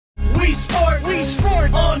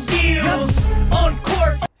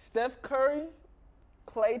Steph Curry,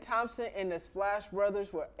 Klay Thompson, and the Splash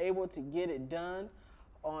Brothers were able to get it done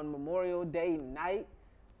on Memorial Day night,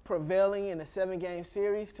 prevailing in a 7-game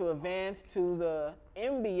series to advance to the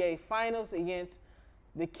NBA Finals against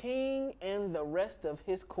the King and the rest of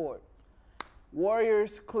his court.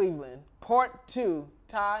 Warriors Cleveland, Part 2.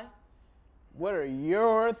 Ty, what are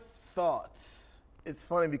your thoughts? It's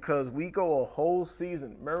funny because we go a whole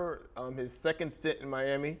season. Remember his second stint in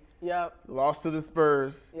Miami? Yep. Lost to the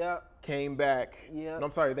Spurs. Yep. Came back. Yep. No,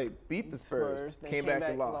 I'm sorry, they beat the Spurs. Came back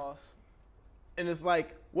and lost. And it's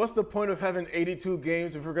like, what's the point of having 82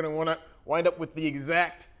 games if we're going to want to wind up with the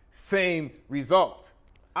exact same result?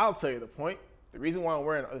 I'll tell you the point. The reason why I'm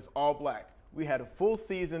wearing this all black. We had a full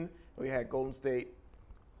season. We had Golden State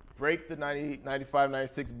break the 95,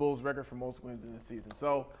 96 Bulls record for most wins in the season.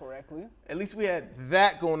 So correctly. At least we had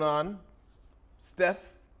that going on.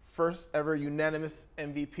 Steph, first ever unanimous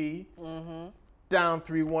MVP. Mm-hmm. Down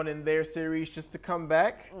 3-1 in their series just to come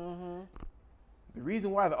back. Mm-hmm. The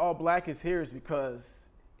reason why the all black is here is because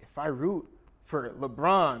if I root for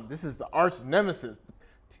LeBron, this is the arch nemesis, the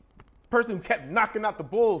person who kept knocking out the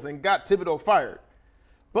Bulls and got Thibodeau fired.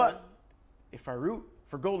 But if I root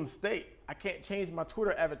for Golden State, I can't change my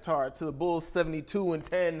Twitter avatar to the Bulls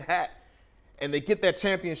 72-10 hat, and they get that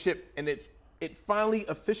championship, and it finally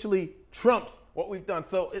officially trumps what we've done.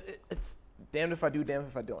 So it's damned if I do, damned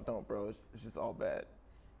if I don't, bro. It's just all bad.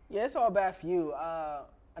 Yeah, it's all bad for you.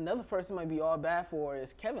 Another person might be all bad for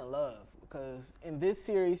is Kevin Love, because in this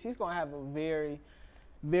series, he's going to have a very,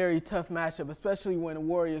 very tough matchup, especially when the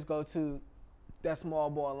Warriors go to that small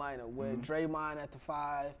ball lineup with Draymond at the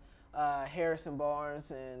 5, Harrison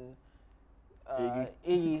Barnes and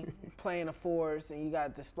Iggy playing the 4s, and you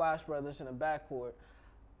got the Splash Brothers in the backcourt.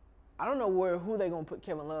 I don't know who they're going to put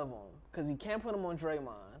Kevin Love on, because you can't put him on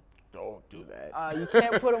Draymond. Don't do that. You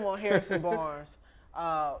can't put him on Harrison Barnes.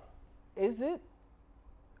 Is it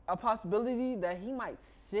a possibility that he might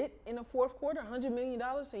sit in the fourth quarter, $100 million,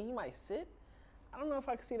 and he might sit? I don't know if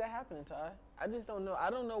I can see that happening, Ty. I just don't know. I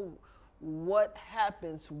don't know what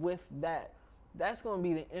happens with that. That's going to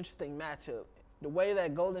be the interesting matchup. The way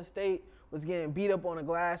that Golden State was getting beat up on the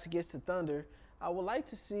glass against the Thunder, I would like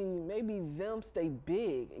to see maybe them stay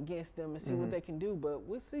big against them and see what they can do, but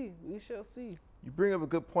we'll see. We shall see. You bring up a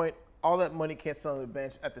good point. All that money can't sit on the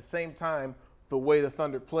bench. At the same time, the way the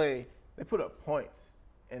Thunder play, they put up points.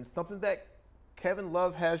 And something that Kevin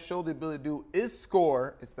Love has showed the ability to do is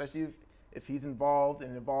score, especially if he's involved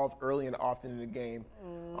early and often in the game.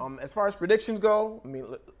 As far as predictions go, I mean,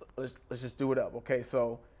 let's just do it up. Okay,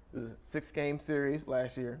 so it was a 6-game series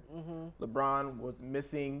last year. LeBron was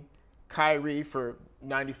missing Kyrie for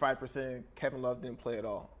 95%, and Kevin Love didn't play at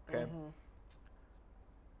all. Okay.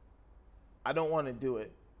 I don't want to do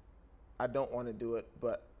it.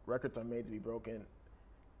 But records are made to be broken.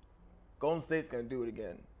 Golden State's going to do it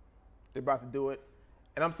again. They're about to do it.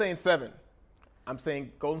 And I'm saying 7. I'm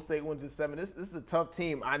saying Golden State wins in 7. This is a tough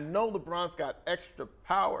team. I know LeBron's got extra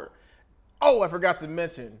power. Oh, I forgot to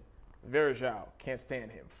mention, Verjao. Can't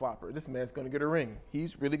stand him. Flopper. This man's going to get a ring.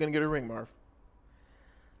 He's really going to get a ring, Marv.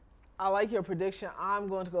 I like your prediction. I'm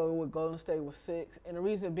going to go with Golden State with 6. And the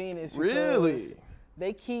reason being is because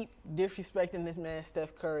they keep disrespecting this man,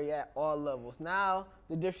 Steph Curry, at all levels. Now,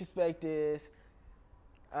 the disrespect is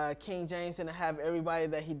King James going to have everybody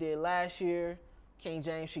that he did last year. King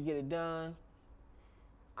James should get it done.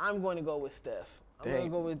 I'm going to go with Steph. I'm going to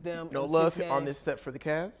go with them. No love on this set for the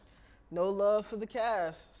Cavs? No love for the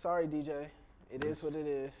Cavs. Sorry, DJ. It is what it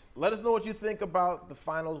is. Let us know what you think about the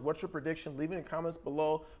finals. What's your prediction? Leave it in the comments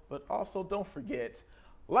below. But also, don't forget,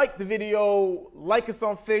 like the video, like us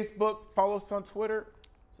on Facebook, follow us on Twitter,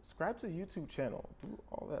 subscribe to the YouTube channel. Do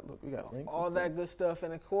all that. Look, we got links. All that good stuff.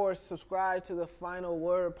 And, of course, subscribe to the Final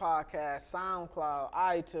Word Podcast, SoundCloud,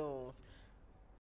 iTunes,